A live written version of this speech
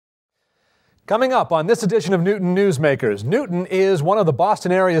Coming up on this edition of Newton Newsmakers, Newton is one of the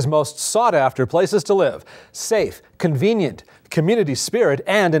Boston area's most sought-after places to live. Safe, convenient, community spirit,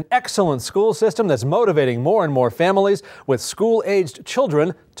 and an excellent school system that's motivating more and more families with school-aged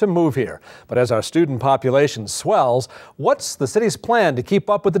children to move here. But as our student population swells, what's the city's plan to keep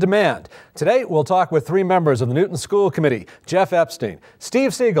up with the demand? Today, we'll talk with three members of the Newton School Committee, Geoff Epstein,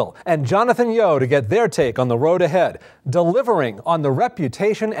 Steve Siegel, and Jonathon to get their take on the road ahead, delivering on the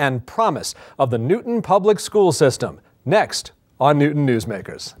reputation and promise of the Newton public school system. Next on Newton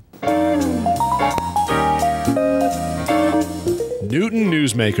Newsmakers. Newton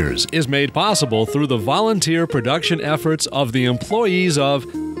Newsmakers is made possible through the volunteer production efforts of the employees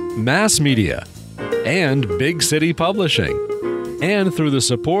of mass media and big city publishing, and through the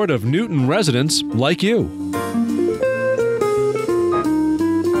support of Newton residents like you.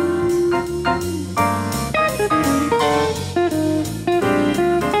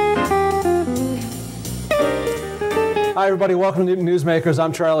 Hi everybody, welcome to Newton Newsmakers.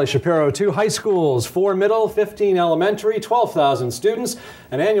 I'm Charlie Shapiro. 2 high schools, 4 middle, 15 elementary, 12,000 students,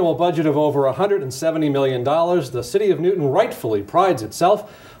 an annual budget of over $170 million. The city of Newton rightfully prides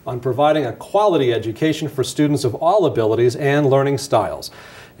itself on providing a quality education for students of all abilities and learning styles.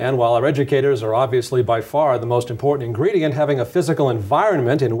 And while our educators are obviously by far the most important ingredient, having a physical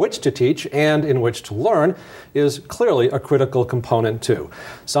environment in which to teach and in which to learn is clearly a critical component too.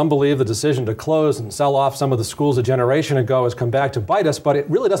 Some believe the decision to close and sell off some of the schools a generation ago has come back to bite us, but it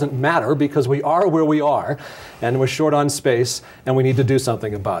really doesn't matter because we are where we are and we're short on space and we need to do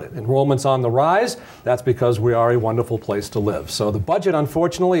something about it. Enrollment's on the rise. That's because we are a wonderful place to live. So the budget,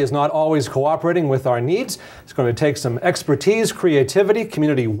 unfortunately, is not always cooperating with our needs. It's going to take some expertise, creativity,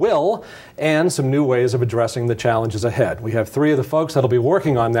 community will, and some new ways of addressing the challenges ahead. We have 3 of the folks that'll be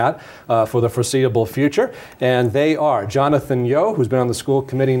working on that for the foreseeable future, and they are Jonathon, who's been on the school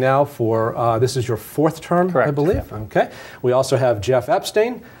committee now for, this is your 4th term, correct, I believe? Yeah. Okay. We also have Geoff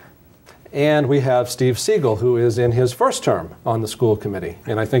Epstein, and we have Steve Siegel, who is in his 1st term on the school committee.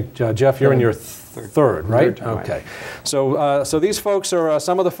 And I think, Geoff, you're in your third, right? Term, okay. So, so these folks are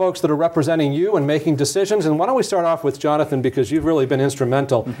some of the folks that are representing you and making decisions. And why don't we start off with Jonathon, because you've really been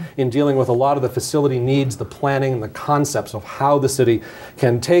instrumental in dealing with a lot of the facility needs, the planning, and the concepts of how the city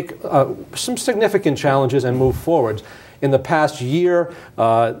can take some significant challenges and move forward. In the past year,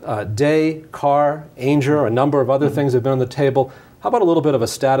 Day, Carr, Ainger, a number of other things have been on the table. How about a little bit of a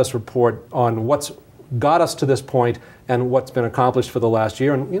status report on what's got us to this point and what's been accomplished for the last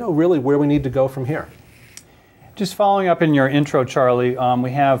year and, really where we need to go from here? Just following up in your intro, Charlie,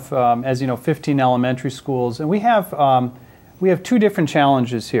 we have, as you know, 15 elementary schools, and we have 2 different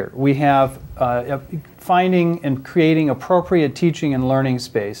challenges here. We have finding and creating appropriate teaching and learning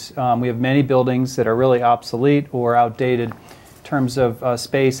space. We have many buildings that are really obsolete or outdated in terms of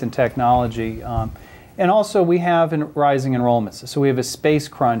space and technology. And also we have rising enrollments. So we have a space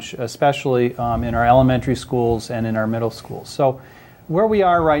crunch, especially in our elementary schools and in our middle schools. So where we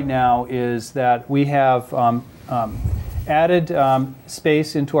are right now is that we have added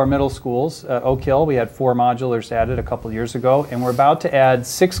space into our middle schools. Oak Hill, we had 4 modulars added a couple years ago, and we're about to add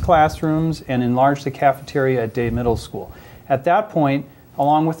 6 classrooms and enlarge the cafeteria at Day Middle School. At that point,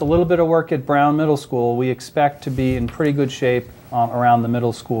 along with a little bit of work at Brown Middle School, we expect to be in pretty good shape around the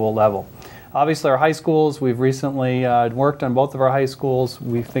middle school level. Obviously, our high schools, we've recently worked on both of our high schools.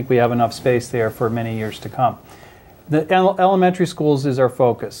 We think we have enough space there for many years to come. The elementary schools is our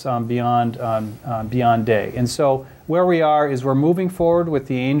focus beyond Day. And so where we are is we're moving forward with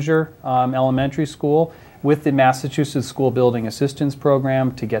the Ainger Elementary School with the Massachusetts School Building Assistance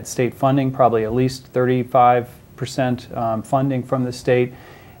Program to get state funding, probably at least 35% funding from the state.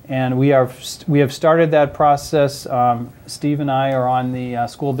 And we have started that process. Steve and I are on the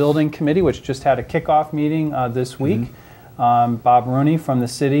school building committee, which just had a kickoff meeting this week. Bob Rooney from the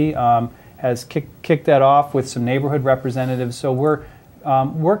city has kicked that off with some neighborhood representatives. So we're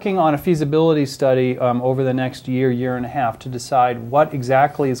working on a feasibility study over the next year and a half to decide what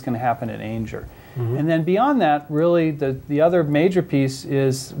exactly is going to happen at Ainger. And then beyond that, really the other major piece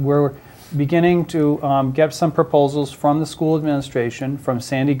is we're beginning to get some proposals from the school administration, from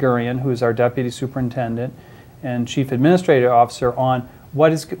Sandy Gurian, who is our deputy superintendent and chief administrative officer, on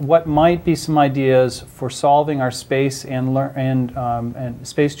what might be some ideas for solving our space and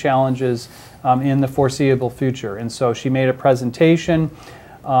space challenges in the foreseeable future. And so she made a presentation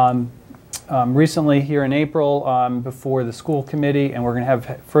recently here in April before the school committee, and we're going to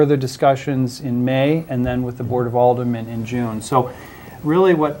have further discussions in May and then with the Board of Aldermen in June. So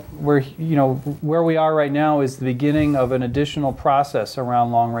really what where we are right now is the beginning of an additional process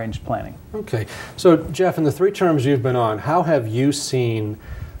around long-range planning. Okay. So, Geoff, in the 3 terms you've been on, how have you seen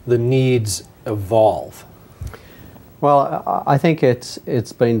the needs evolve? Well, I think it's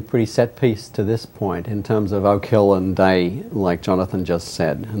been pretty set piece to this point in terms of Oak Hill and Day, like Jonathon just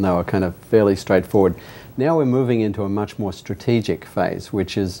said, and they were kind of fairly straightforward. Now we're moving into a much more strategic phase,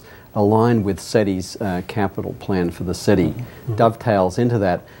 which is aligned with SETI's capital plan for the city, dovetails into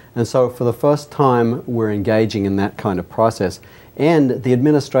that. And so for the first time, we're engaging in that kind of process, and the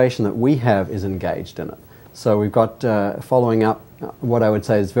administration that we have is engaged in it. So we've got, following up, what I would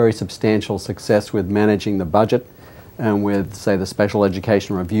say is very substantial success with managing the budget, and with, say, the special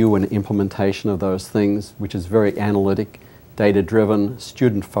education review and implementation of those things, which is very analytic, data-driven,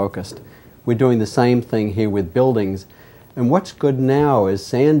 student-focused. We're doing the same thing here with buildings. And what's good now is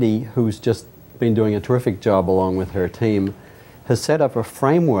Sandy, who's just been doing a terrific job along with her team, has set up a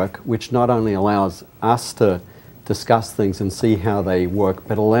framework which not only allows us to discuss things and see how they work,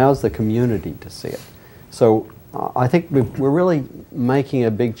 but allows the community to see it. So I think we're really making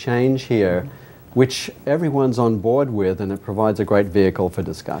a big change here, which everyone's on board with, and it provides a great vehicle for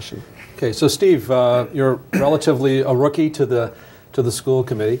discussion. Okay, so Steve, you're relatively a rookie to the school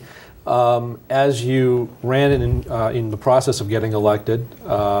committee. As you ran in the process of getting elected,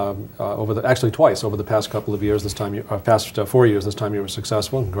 actually twice over the past couple of years, past 4 years, this time you were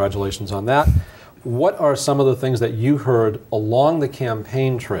successful. Congratulations on that. What are some of the things that you heard along the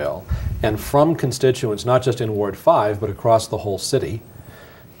campaign trail and from constituents, not just in Ward 5, but across the whole city,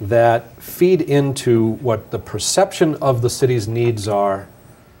 that feed into what the perception of the city's needs are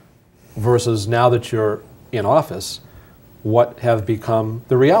versus now that you're in office, what have become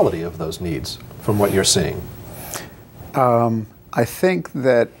the reality of those needs from what you're seeing? I think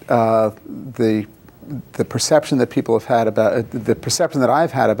that the perception that people have had about the perception that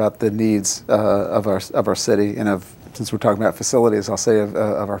I've had about the needs of our city, and since we're talking about facilities, I'll say of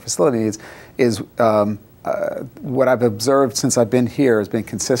our facility needs, is what I've observed since I've been here has been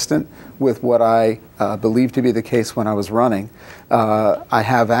consistent with what I believed to be the case when I was running. I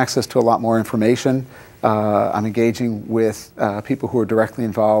have access to a lot more information. I'm engaging with people who are directly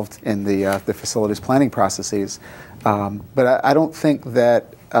involved in the facilities planning processes. But I don't think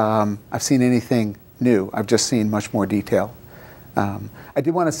that I've seen anything new. I've just seen much more detail. I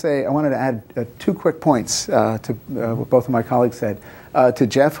did want to say, I wanted to add 2 quick points to what both of my colleagues said. To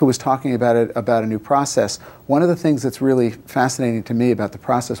Geoff, who was talking about a new process, one of the things that's really fascinating to me about the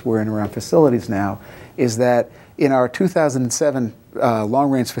process we're in around facilities now is that in our 2007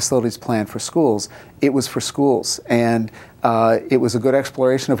 long-range facilities plan for schools, it was for schools, and it was a good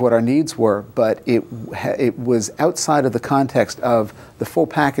exploration of what our needs were, but it was outside of the context of the full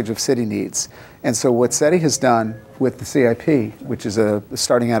package of city needs. And so what SETI has done with the CIP, which is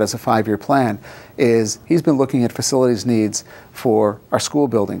starting out as a 5-year plan, is he's been looking at facilities needs for our school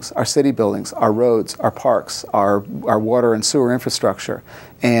buildings, our city buildings, our roads, our parks, our water and sewer infrastructure.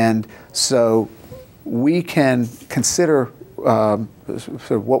 And so we can consider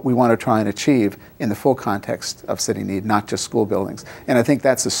sort of what we want to try and achieve in the full context of city need, not just school buildings. And I think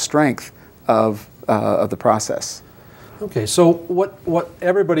that's a strength of the process. Okay, so what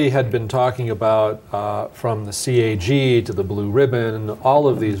everybody had been talking about from the CAG to the Blue Ribbon, all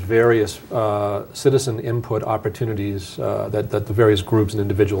of these various citizen input opportunities that the various groups and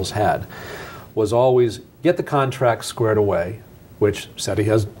individuals had, was always get the contract squared away, which SETI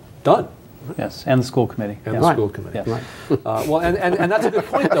has done. Yes, and the school committee. And the school committee. Yeah. Right. Well, and that's a good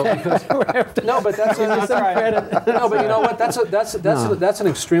point, though, because no, but that's no, but you know what? That's an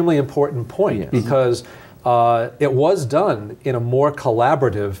extremely important point, yes, because it was done in a more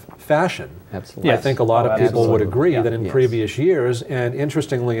collaborative fashion. Absolutely. Yes. I think a lot of people would agree that in yes, previous years, and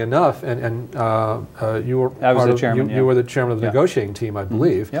interestingly enough, and you were the chairman. You were the chairman of the negotiating team, I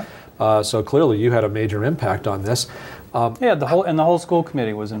believe. Yeah. So clearly, you had a major impact on this. The whole school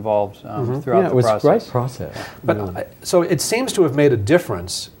committee was involved throughout the process. It was a great process. But so it seems to have made a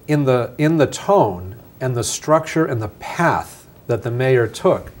difference in the tone and the structure and the path that the mayor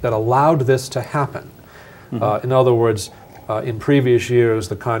took that allowed this to happen. In other words, in previous years,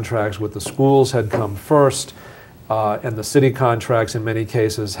 the contracts with the schools had come first, and the city contracts in many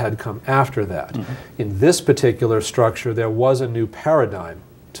cases had come after that. In this particular structure, there was a new paradigm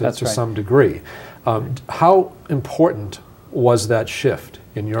to some degree. How important was that shift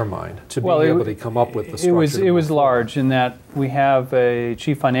in your mind to be able to come up with the structure? It was large in that we have a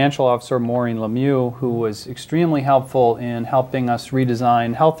chief financial officer, Maureen Lemieux, who was extremely helpful in helping us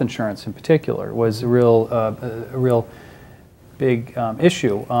redesign health insurance in particular. It was a real big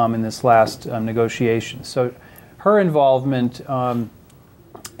issue in this last negotiation. So her involvement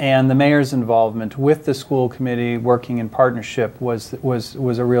and the mayor's involvement with the school committee working in partnership was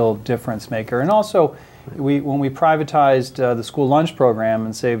a real difference maker. And also when we privatized the school lunch program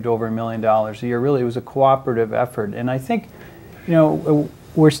and saved over $1 million a year, really it was a cooperative effort. And I think, you know,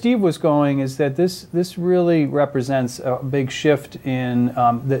 where Steve was going is that this really represents a big shift in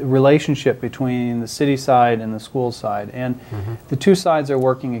the relationship between the city side and the school side. And the two sides are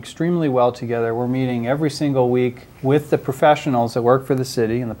working extremely well together. We're meeting every single week with the professionals that work for the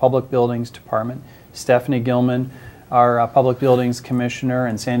city in the Public Buildings Department. Stephanie Gilman, our Public Buildings Commissioner,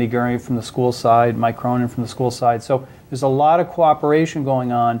 and Sandy Gurry from the school side, Mike Cronin from the school side. So there's a lot of cooperation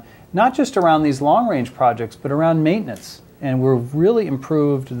going on, not just around these long-range projects, but around maintenance. And we've really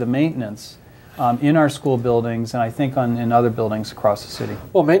improved the maintenance in our school buildings, and I think in other buildings across the city.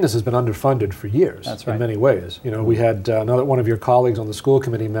 Well, maintenance has been underfunded for years. That's right. In many ways. You know, we had another one of your colleagues on the school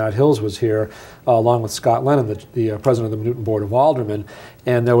committee, Matt Hills, was here, along with Scott Lennon, the president of the Newton Board of Aldermen,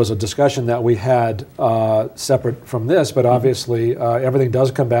 and there was a discussion that we had separate from this, but obviously everything does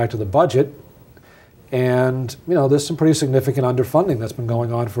come back to the budget. And, you know, there's some pretty significant underfunding that's been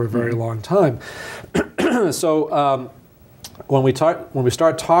going on for a very long time. So, when we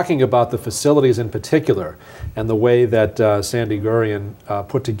start talking about the facilities in particular and the way that Sandy Gurian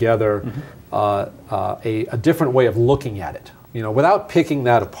put together a different way of looking at it, you know, without picking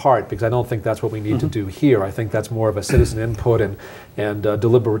that apart, because I don't think that's what we need to do here. I think that's more of a citizen input and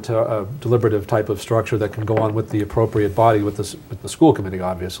deliberative type of structure that can go on with the appropriate body, with the school committee,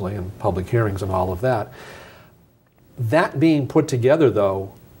 obviously, and public hearings and all of that. That being put together,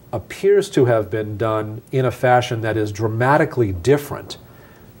 though, appears to have been done in a fashion that is dramatically different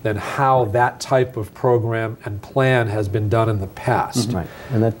than how that type of program and plan has been done in the past. Right,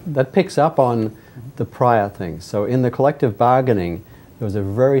 and that picks up on the prior things. So in the collective bargaining, there was a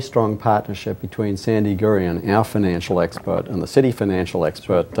very strong partnership between Sandy Gurian, our financial expert, and the city financial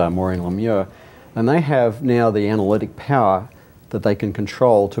expert, Maureen Lemieux, and they have now the analytic power that they can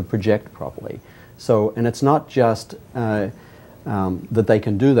control to project properly. So, and it's not just that they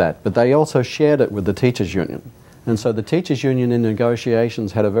can do that, but they also shared it with the teachers' union. And so the teachers' union in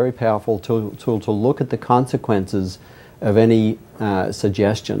negotiations had a very powerful tool to look at the consequences of any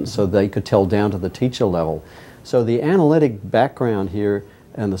suggestions so they could tell down to the teacher level. So the analytic background here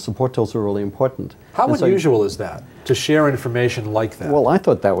and the support tools are really important. How unusual is that, to share information like that? Well, I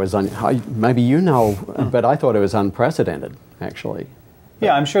thought that was, maybe you know, but I thought it was unprecedented, actually.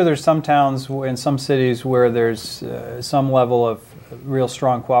 Yeah, I'm sure there's some towns in some cities where there's some level of real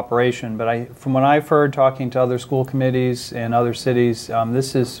strong cooperation, but from what I've heard talking to other school committees and other cities,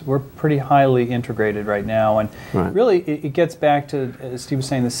 we're pretty highly integrated right now, and really it gets back to, as Steve was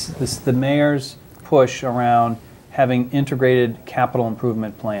saying, the mayor's push around having integrated capital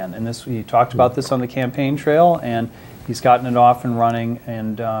improvement plan, and he talked about this on the campaign trail, and he's gotten it off and running,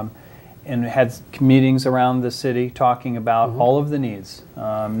 and had meetings around the city talking about all of the needs,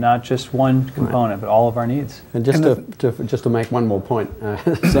 not just one component, but all of our needs. And just to make one more point,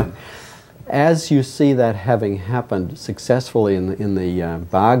 so as you see that having happened successfully in the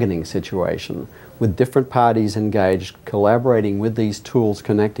bargaining situation, with different parties engaged, collaborating with these tools,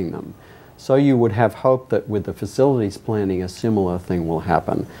 connecting them, so you would have hope that with the facilities planning a similar thing will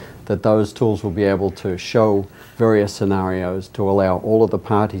happen, that those tools will be able to show various scenarios to allow all of the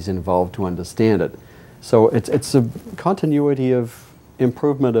parties involved to understand it. So it's a continuity of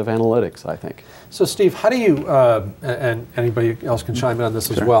improvement of analytics, I think. So Steve, how do you, and anybody else can chime in on this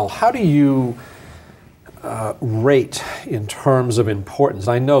as well, how do you rate in terms of importance?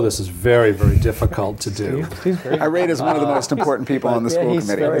 I know this is very, very difficult to do. I rate as one of the most important people on the school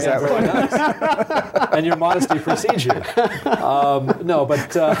committee. Is that very nice. And your modesty precedes you. No,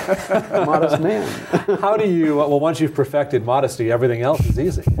 but modest man. How do you? Well, once you've perfected modesty, everything else is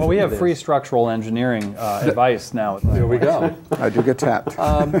easy. Well, we have free structural engineering advice now. There we go. I do get tapped.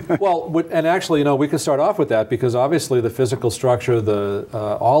 Well, and actually, you know, we can start off with that because obviously the physical structure,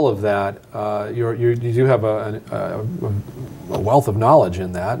 all of that, you do have a wealth of knowledge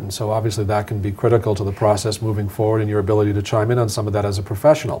in that, and so obviously that can be critical to the process moving forward and your ability to chime in on some of that as a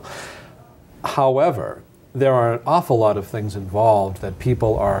professional. However, there are an awful lot of things involved that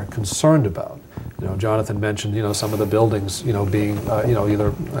people are concerned about. You know, Jonathon mentioned, you know, some of the buildings, you know, being, you know,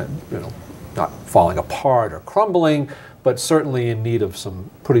 either, you know, not falling apart or crumbling, but certainly in need of some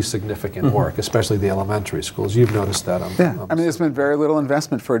pretty significant work, especially the elementary schools. You've noticed that. I mean, there's been very little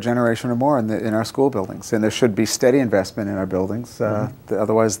investment for a generation or more in our school buildings, and there should be steady investment in our buildings.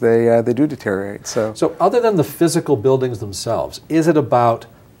 Otherwise, they do deteriorate. So other than the physical buildings themselves, is it about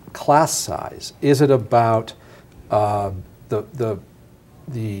class size? Is it about the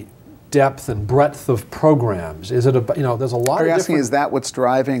depth and breadth of programs? Is it about, you know, there's a lot of different... Are you asking, is that what's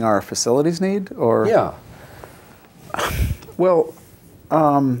driving our facilities need? Or yeah. Well,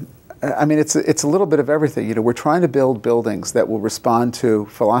 I mean, it's a little bit of everything. You know, we're trying to build buildings that will respond to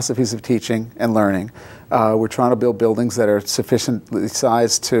philosophies of teaching and learning. We're trying to build buildings that are sufficiently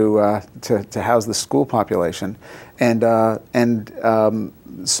sized to house the school population, and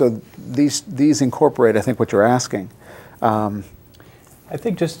so these incorporate, I think, what you're asking. I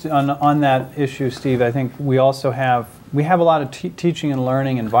think just on that issue, Steve, I think we also have a lot of teaching and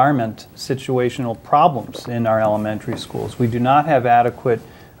learning environment situational problems in our elementary schools. We do not have adequate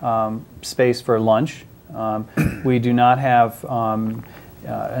space for lunch. We do not have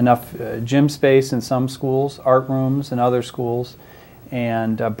enough gym space in some schools, art rooms in other schools,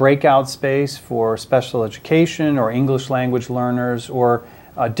 and breakout space for special education or English language learners or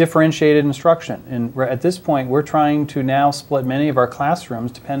differentiated instruction. And at this point, we're trying to now split many of our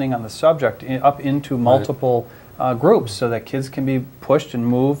classrooms, depending on the subject, up into multiple groups so that kids can be pushed and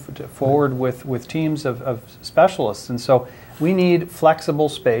moved forward with teams of specialists. And so we need flexible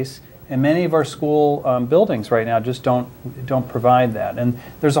space, and many of our school buildings right now just don't provide that. And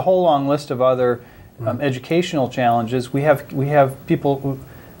there's a whole long list of other educational challenges. We have people,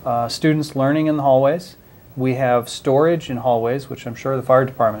 students learning in the hallways. We have storage in hallways, which I'm sure the fire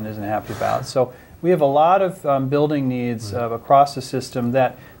department isn't happy about. So we have a lot of building needs across the system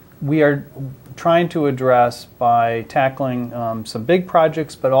that we are trying to address by tackling some big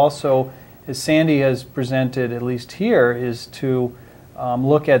projects, but also, as Sandy has presented, at least here, is to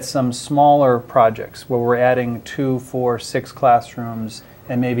look at some smaller projects where we're adding 2, 4, 6 classrooms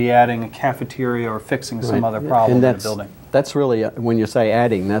and maybe adding a cafeteria or fixing some other problem in the building. That's really, when you say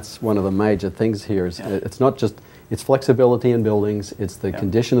adding, that's one of the major things here. Is it's not just, it's flexibility in buildings, it's the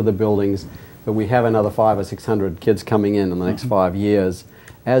condition of the buildings, but we have another 500 or 600 kids coming in the next 5 years,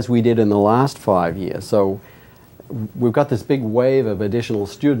 as we did in the last 5 years. So we've got this big wave of additional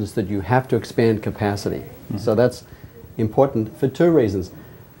students that you have to expand capacity. So that's important for 2 reasons.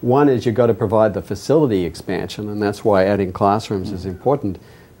 One is you've got to provide the facility expansion, and that's why adding classrooms is important.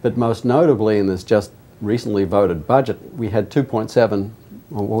 But most notably in this just recently voted budget, we had 2.7,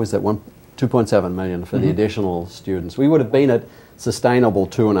 what was that, 2.7 million for the additional students. We would have been at sustainable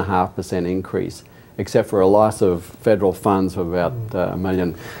 2.5% increase, except for a loss of federal funds of about $1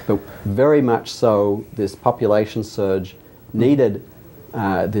 million. But very much so, this population surge needed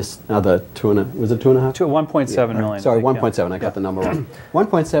this other 2.5, was it 2.5? 1.7 million. Sorry, 1.7, I got the number wrong.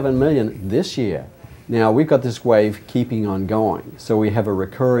 1.7 million this year. Now, we've got this wave keeping on going. So we have a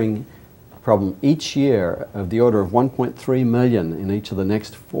recurring problem each year of the order of 1.3 million in each of the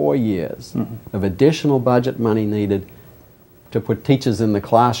next 4 years of additional budget money needed to put teachers in the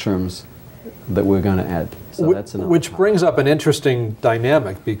classrooms that we're going to add. So that's another Which brings up an interesting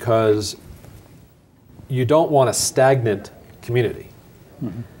dynamic, because you don't want a stagnant community.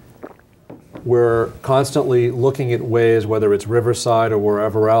 We're constantly looking at ways, whether it's Riverside or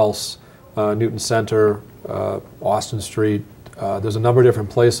wherever else, Newton Center, Austin Street, there's a number of different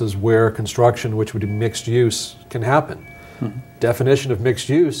places where construction, which would be mixed use, can happen. Definition of mixed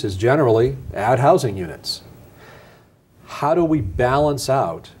use is generally add housing units. How do we balance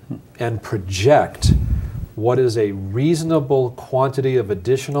out and project what is a reasonable quantity of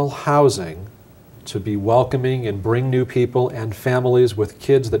additional housing to be welcoming and bring new people and families with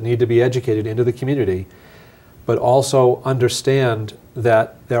kids that need to be educated into the community, but also understand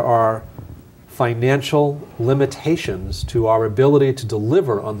that there are financial limitations to our ability to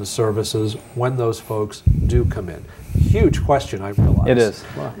deliver on the services when those folks do come in? Huge question, I realize. It is.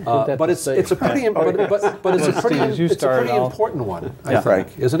 But it's a pretty important one, I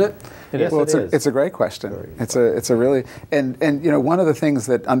think, isn't it? Well, it's a great question. It's a really, and you know, one of the things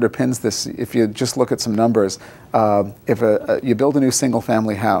that underpins this, if you just look at some numbers, if you build a new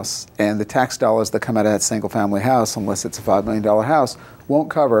single-family house, and the tax dollars that come out of that single-family house, unless it's a $5 million house, won't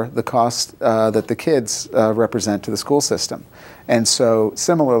cover the cost that the kids represent to the school system. And so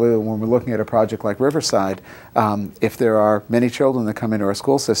similarly, when we're looking at a project like Riverside, if there are many children that come into our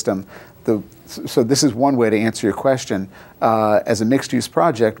school system, so this is one way to answer your question. As a mixed-use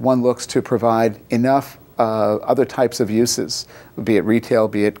project, one looks to provide enough other types of uses, be it retail,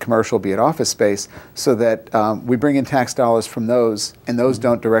 be it commercial, be it office space, so that we bring in tax dollars from those, and those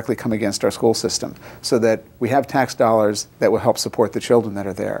don't directly come against our school system, so that we have tax dollars that will help support the children that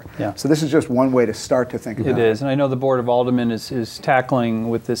are there. So this is just one way to start to think about it. It is, and I know the Board of Aldermen is tackling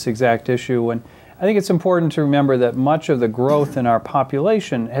with this exact issue, and I think it's important to remember that much of the growth in our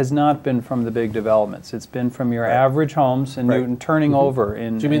population has not been from the big developments. It's been from your average homes in Newton turning over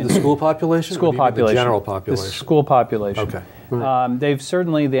in... Do you mean the school population? School population. The general population? The school population. Okay. They've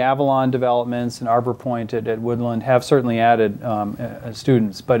certainly, the Avalon developments and Arbor Point at Woodland have certainly added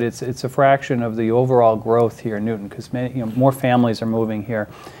students, but it's a fraction of the overall growth here in Newton, because more families are moving here.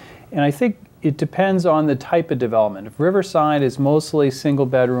 And I think it depends on the type of development. If Riverside is mostly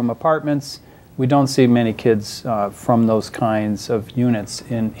single-bedroom apartments, we don't see many kids from those kinds of units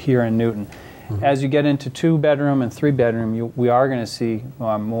here in Newton. Mm-hmm. As you get into 2-bedroom and 3-bedroom, we are going to see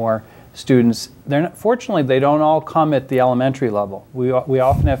more students. Fortunately, they don't all come at the elementary level. We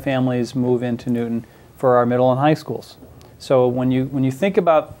often have families move into Newton for our middle and high schools. So when you think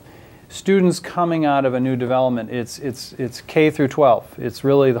about students coming out of a new development, it's K through 12. It's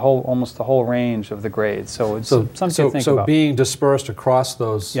really almost the whole range of the grades. So it's something to think about. So being dispersed across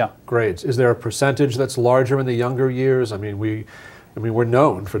those grades, is there a percentage that's larger in the younger years? I mean, we're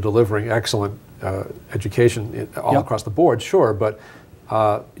known for delivering excellent education all across the board, sure, but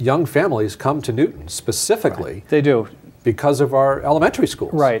young families come to Newton specifically. Right. They do. Because of our elementary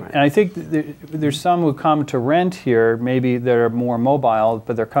schools. Right, and I think there's some who come to rent here, maybe they're more mobile,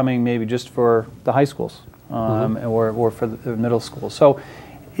 but they're coming maybe just for the high schools or for the middle schools. So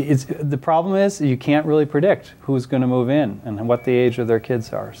the problem is you can't really predict who's going to move in and what the age of their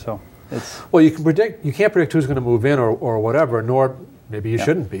kids are. So well, you can't predict who's going to move in or whatever, nor maybe you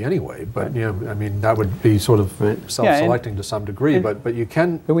shouldn't be anyway, but I mean that would be sort of self-selecting to some degree. But you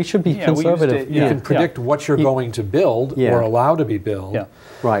can. But we should be conservative. You can predict what you're going to build or allow to be built. Yeah.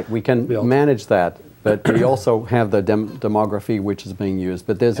 Right. We can manage that, but we also have the demography which is being used.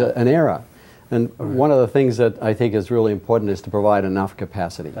 But there's an error, and one of the things that I think is really important is to provide enough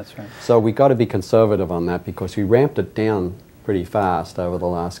capacity. That's right. So we've got to be conservative on that because we ramped it down pretty fast over the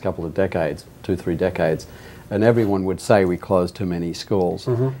last couple of decades, 2-3 decades. And everyone would say we closed too many schools.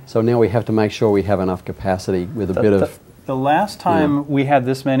 So now we have to make sure we have enough capacity with a bit of... The last time we had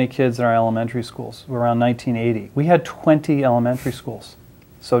this many kids in our elementary schools, around 1980, we had 20 elementary schools.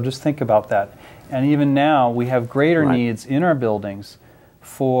 So just think about that. And even now, we have greater needs in our buildings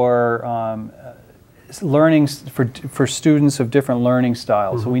for learning, for students of different learning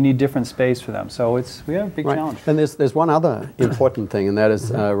styles. So we need different space for them. So we have a big challenge. And there's one other important thing, and that is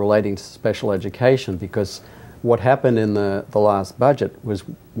relating to special education, because what happened in the last budget was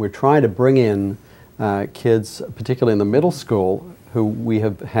we're trying to bring in kids, particularly in the middle school, who we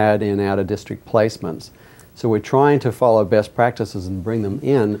have had in out-of-district placements. So we're trying to follow best practices and bring them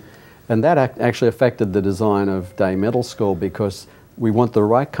in, and that actually affected the design of Day Middle School because we want the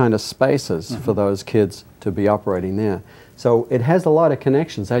right kind of spaces for those kids to be operating there. So it has a lot of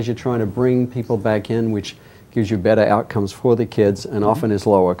connections as you're trying to bring people back in, which gives you better outcomes for the kids and often is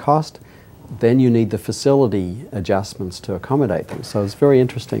lower cost. Then you need the facility adjustments to accommodate them. So it's very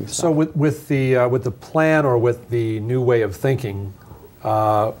interesting stuff. So with the plan or with the new way of thinking,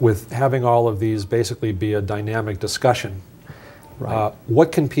 with having all of these basically be a dynamic discussion,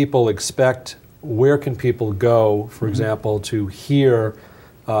 what can people expect? Where can people go, for example, to hear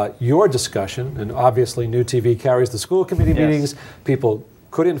your discussion? And obviously New TV carries the school committee meetings. People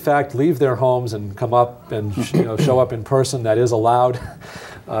could in fact leave their homes and come up and show up in person. That is allowed.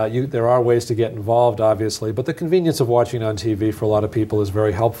 There are ways to get involved, obviously, but the convenience of watching on TV for a lot of people is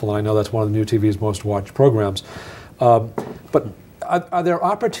very helpful, and I know that's one of the New TV's most watched programs. But are there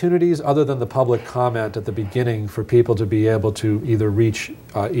opportunities other than the public comment at the beginning for people to be able to either reach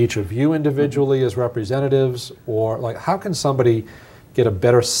each of you individually as representatives, or like how can somebody get a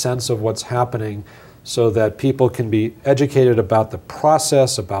better sense of what's happening so that people can be educated about the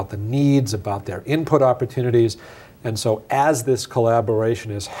process, about the needs, about their input opportunities? And so as this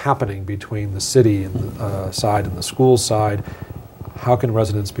collaboration is happening between the city and the side and the school side, how can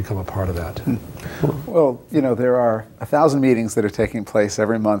residents become a part of that? Well, there are 1,000 meetings that are taking place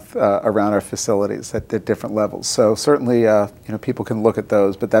every month around our facilities at different levels. So certainly, people can look at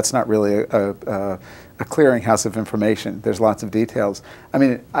those, but that's not really a clearinghouse of information. There's lots of details. I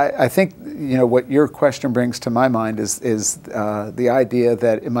mean, I think what your question brings to my mind is the idea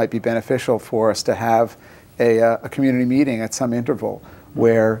that it might be beneficial for us to have a community meeting at some interval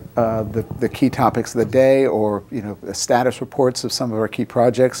where the key topics of the day or status reports of some of our key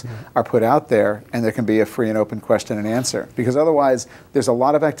projects are put out there, and there can be a free and open question and answer. Because otherwise, there's a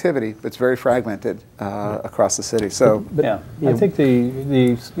lot of activity that's very fragmented across the city. So, I think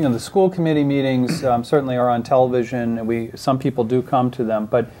the school committee meetings certainly are on television, and some people do come to them,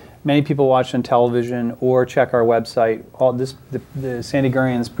 but many people watch on television or check our website. The Sandy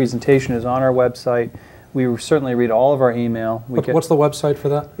Gurian's presentation is on our website. We certainly read all of our email. What's the website for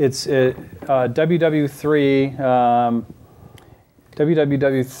that? It's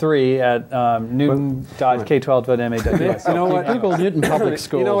www3 at newton.k12.ma.us. You know what? Google Newton Public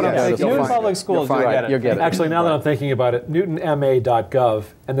Schools. You know what I'm thinking? Newton Public Schools, you'll get it. Actually, now that I'm thinking about it, newtonma.gov,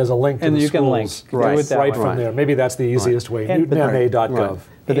 and there's a link to the schools right from there. Maybe that's the easiest way, newtonma.gov.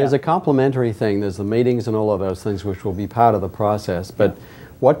 But there's a complementary thing. There's the meetings and all of those things which will be part of the process. But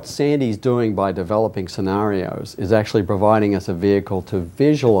what Sandy's doing by developing scenarios is actually providing us a vehicle to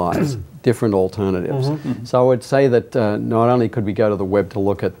visualize different alternatives. So I would say that not only could we go to the web to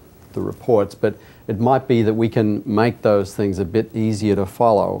look at the reports, but it might be that we can make those things a bit easier to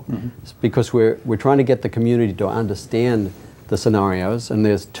follow, because we're trying to get the community to understand the scenarios, and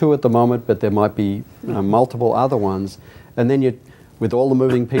there's 2 at the moment, but there might be multiple other ones, and then with all the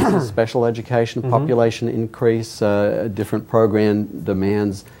moving pieces, special education, population increase, different program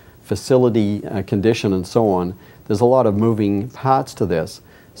demands, facility condition, and so on, there's a lot of moving parts to this.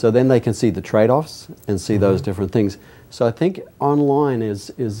 So then they can see the trade-offs and see those different things. So I think online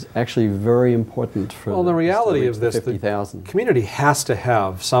is actually very important for the reality of this, 50,000. The community has to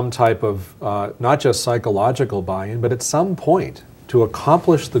have some type of, not just psychological buy-in, but at some point, to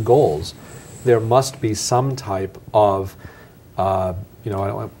accomplish the goals, there must be some type of, you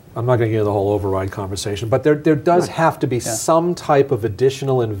know, I'm not going to get into the whole override conversation, but there does have to be some type of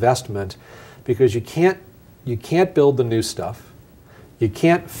additional investment, because you can't build the new stuff, you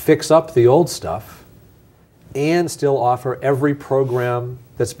can't fix up the old stuff, and still offer every program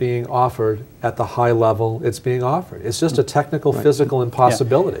that's being offered at the high level it's being offered. It's just a technical, physical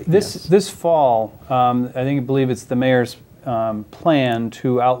impossibility. This fall, I believe it's the mayor's plan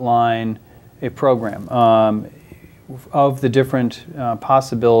to outline a program of the different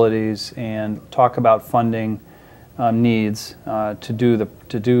possibilities and talk about funding needs to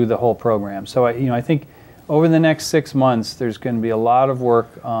do the whole program. So I think over the next 6 months, there's going to be a lot of work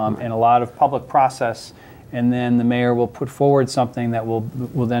and a lot of public process. And then the mayor will put forward something that we'll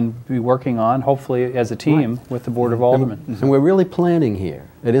then be working on, hopefully as a team with the Board of Aldermen. And we're really planning here.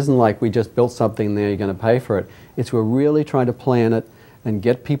 It isn't like we just built something there, you're going to pay for it. It's we're really trying to plan it and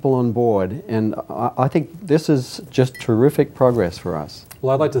get people on board. And I think this is just terrific progress for us.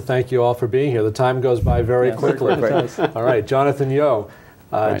 Well, I'd like to thank you all for being here. The time goes by very quickly. All right, Jonathon Yeo,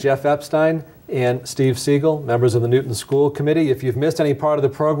 Geoff Epstein, and Steve Siegel, members of the Newton School Committee. If you've missed any part of the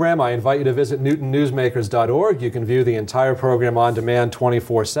program, I invite you to visit newtonnewsmakers.org. You can view the entire program on demand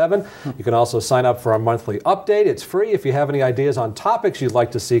 24/7. You can also sign up for our monthly update. It's free. If you have any ideas on topics you'd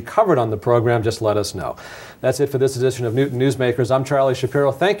like to see covered on the program, just let us know. That's it for this edition of Newton Newsmakers. I'm Charlie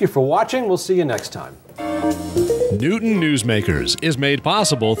Shapiro. Thank you for watching. We'll see you next time. Newton Newsmakers is made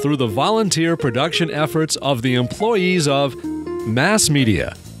possible through the volunteer production efforts of the employees of Mass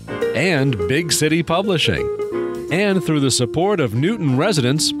Media and Big City Publishing, and through the support of Newton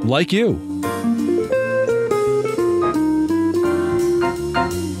residents like you.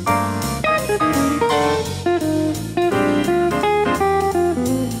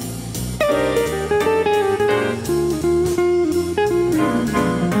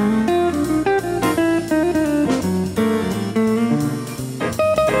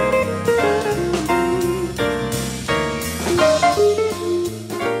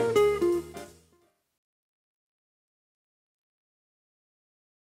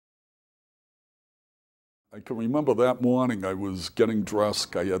 I can remember that morning I was getting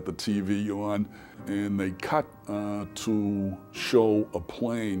dressed, I had the TV on, and they cut to show a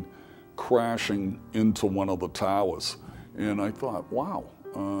plane crashing into one of the towers. And I thought, wow,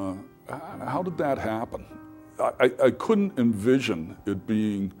 how did that happen? I couldn't envision it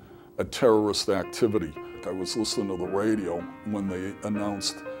being a terrorist activity. I was listening to the radio when they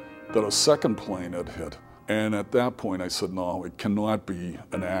announced that a second plane had hit. And at that point I said, no, it cannot be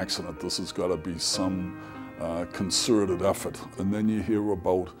an accident. This has got to be some concerted effort. And then you hear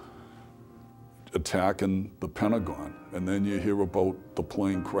about attacking the Pentagon, and then you hear about the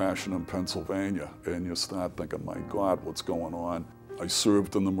plane crashing in Pennsylvania, and you start thinking, my God, what's going on? I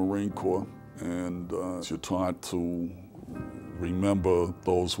served in the Marine Corps, and you're taught to remember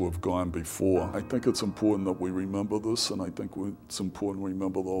those who have gone before. I think it's important that we remember this, and I think it's important to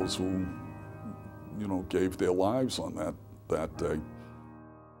remember those who, you know, gave their lives on that day.